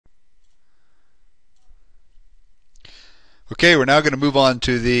Okay, we're now going to move on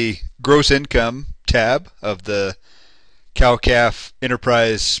to the gross income tab of the cow-calf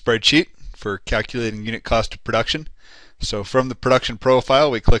enterprise spreadsheet for calculating unit cost of production. So from the production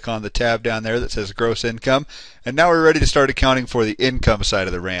profile, we click on the tab down there that says gross income, and now we're ready to start accounting for the income side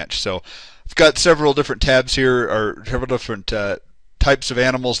of the ranch. So I've got several different tabs here, or several different types of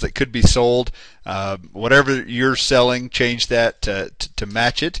animals that could be sold. Whatever you're selling, change that to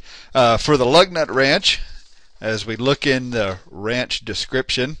match it. For the lug nut ranch, as we look in the ranch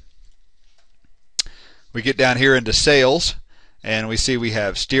description, we get down here into sales, and we see we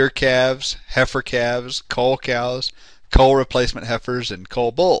have steer calves, heifer calves, cull cows, cull replacement heifers, and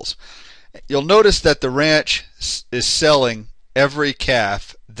cull bulls. You'll notice that the ranch is selling every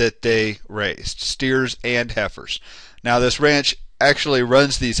calf that they raised, steers and heifers. Now this ranch actually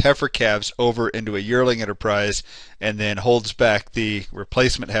runs these heifer calves over into a yearling enterprise and then holds back the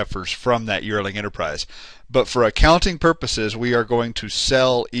replacement heifers from that yearling enterprise. But for accounting purposes, we are going to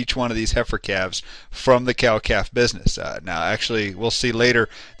sell each one of these heifer calves from the cow-calf business. Now, actually, we'll see later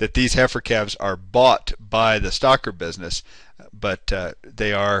that these heifer calves are bought by the stocker business, but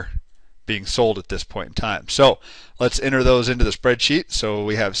they are being sold at this point in time. So let's enter those into the spreadsheet. So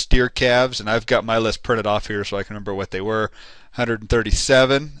we have steer calves, and I've got my list printed off here so I can remember what they were.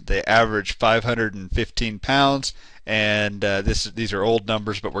 137. They average 515 pounds. And these are old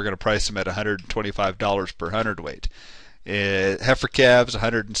numbers, but we're going to price them at $125 per hundredweight. Heifer calves,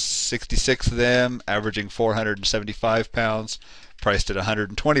 166 of them, averaging 475 pounds, priced at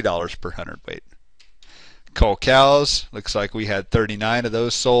 $120 per hundredweight. Cull cows, looks like we had 39 of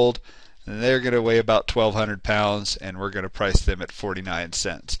those sold, and they're going to weigh about 1,200 pounds, and we're going to price them at 49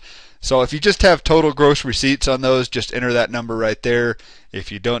 cents. So if you just have total gross receipts on those, just enter that number right there.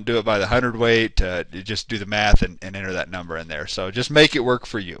 If you don't do it by the hundredweight, you just do the math and enter that number in there. So just make it work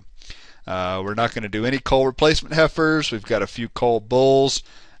for you. We're not going to do any cull replacement heifers. We've got a few cull bulls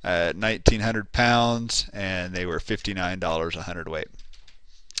at 1,900 pounds, and they were $59 a hundredweight.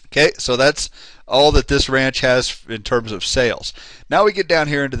 Okay, so that's all that this ranch has in terms of sales. Now we get down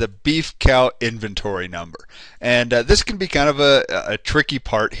here into the beef cow inventory number. And this can be kind of a tricky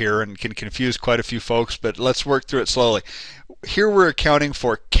part here and can confuse quite a few folks, but let's work through it slowly. Here we're accounting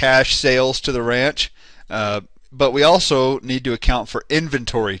for cash sales to the ranch, but we also need to account for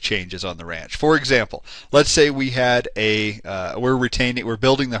inventory changes on the ranch. For example, let's say we had we're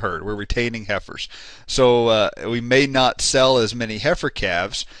building the herd, we're retaining heifers. So we may not sell as many heifer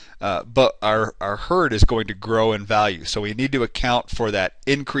calves, but our herd is going to grow in value. So we need to account for that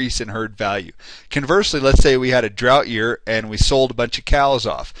increase in herd value. Conversely, let's say we had a drought year and we sold a bunch of cows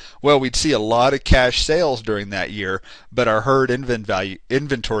off. Well, we'd see a lot of cash sales during that year, but our herd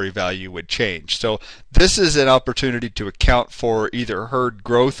inventory value would change. So this is an opportunity to account for either herd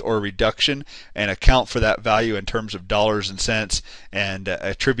growth or reduction and account for that value in terms of dollars and cents and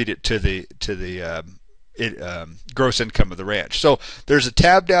attribute it to the gross income of the ranch. So there's a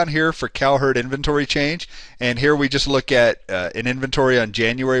tab down here for cow herd inventory change, and here we just look at an inventory on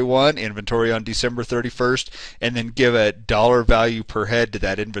January 1, inventory on December 31st, and then give a dollar value per head to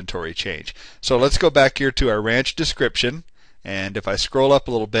that inventory change. So let's go back here to our ranch description, and if I scroll up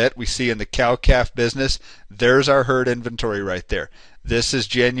a little bit, we see in the cow-calf business, there's our herd inventory right there. This is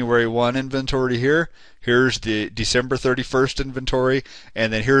January 1 inventory here. Here's the December 31st inventory,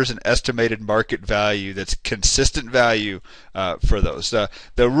 and then here's an estimated market value that's consistent value for those.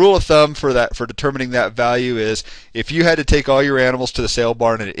 The rule of thumb for determining that value is if you had to take all your animals to the sale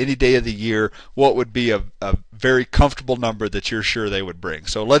barn at any day of the year, what would be a very comfortable number that you're sure they would bring.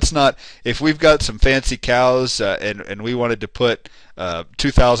 So let's not, if we've got some fancy cows and we wanted to put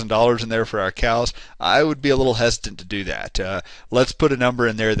 $2,000 in there for our cows, I would be a little hesitant to do that. Let's put a number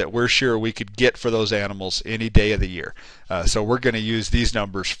in there that we're sure we could get for those animals any day of the year. So we're going to use these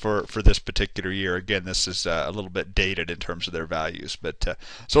numbers for this particular year. Again, this is a little bit dated in terms of their values, but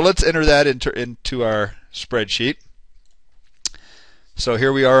so let's enter that into our spreadsheet. So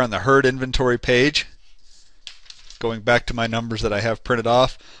here we are on the herd inventory page. Going back to my numbers that I have printed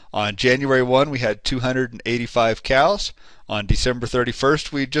off, on January 1 we had 285 cows. On December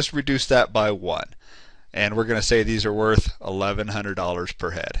 31st we just reduced that by 1. And we're going to say these are worth $1,100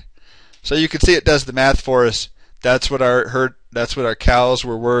 per head. So you can see it does the math for us. That's what our cows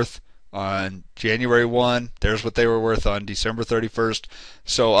were worth on January 1. There's what they were worth on December 31st.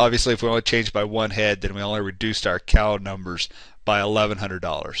 So obviously if we only changed by 1 head, then we only reduced our cow numbers by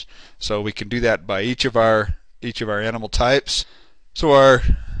 $1,100. So we can do that by each of our animal types. So our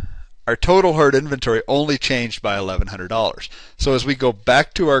total herd inventory only changed by $1,100. So as we go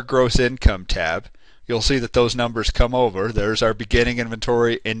back to our gross income tab, you'll see that those numbers come over. There's our beginning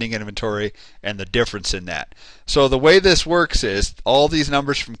inventory, ending inventory, and the difference in that. So the way this works is all these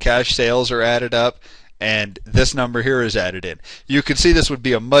numbers from cash sales are added up, and this number here is added in. You can see this would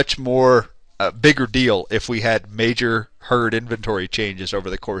be a much more bigger deal if we had major herd inventory changes over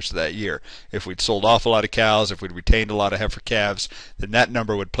the course of that year. If we'd sold off a lot of cows, if we'd retained a lot of heifer calves, then that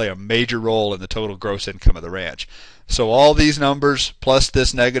number would play a major role in the total gross income of the ranch. So all these numbers plus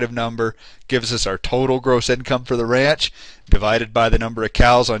this negative number gives us our total gross income for the ranch, divided by the number of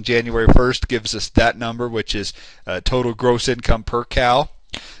cows on January 1st gives us that number, which is total gross income per cow.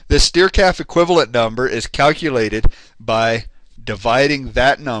 This steer calf equivalent number is calculated by dividing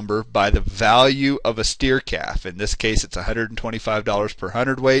that number by the value of a steer calf. In this case, it's $125 per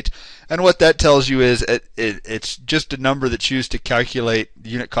hundredweight. And what that tells you is it's just a number that's used to calculate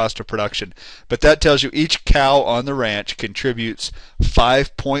unit cost of production. But that tells you each cow on the ranch contributes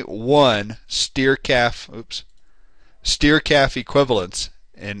 5.1 steer calf equivalents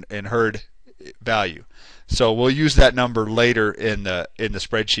in herd value. So we'll use that number later in the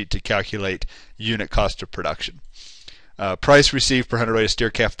spreadsheet to calculate unit cost of production. Price received per hundredweight of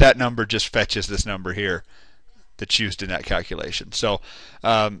steer calf, that number just fetches this number here that's used in that calculation. So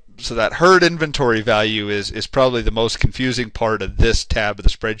so that herd inventory value is probably the most confusing part of this tab of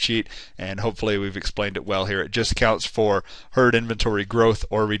the spreadsheet, and hopefully we've explained it well here. It just counts for herd inventory growth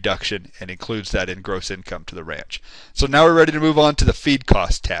or reduction and includes that in gross income to the ranch. So now we're ready to move on to the feed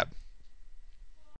cost tab.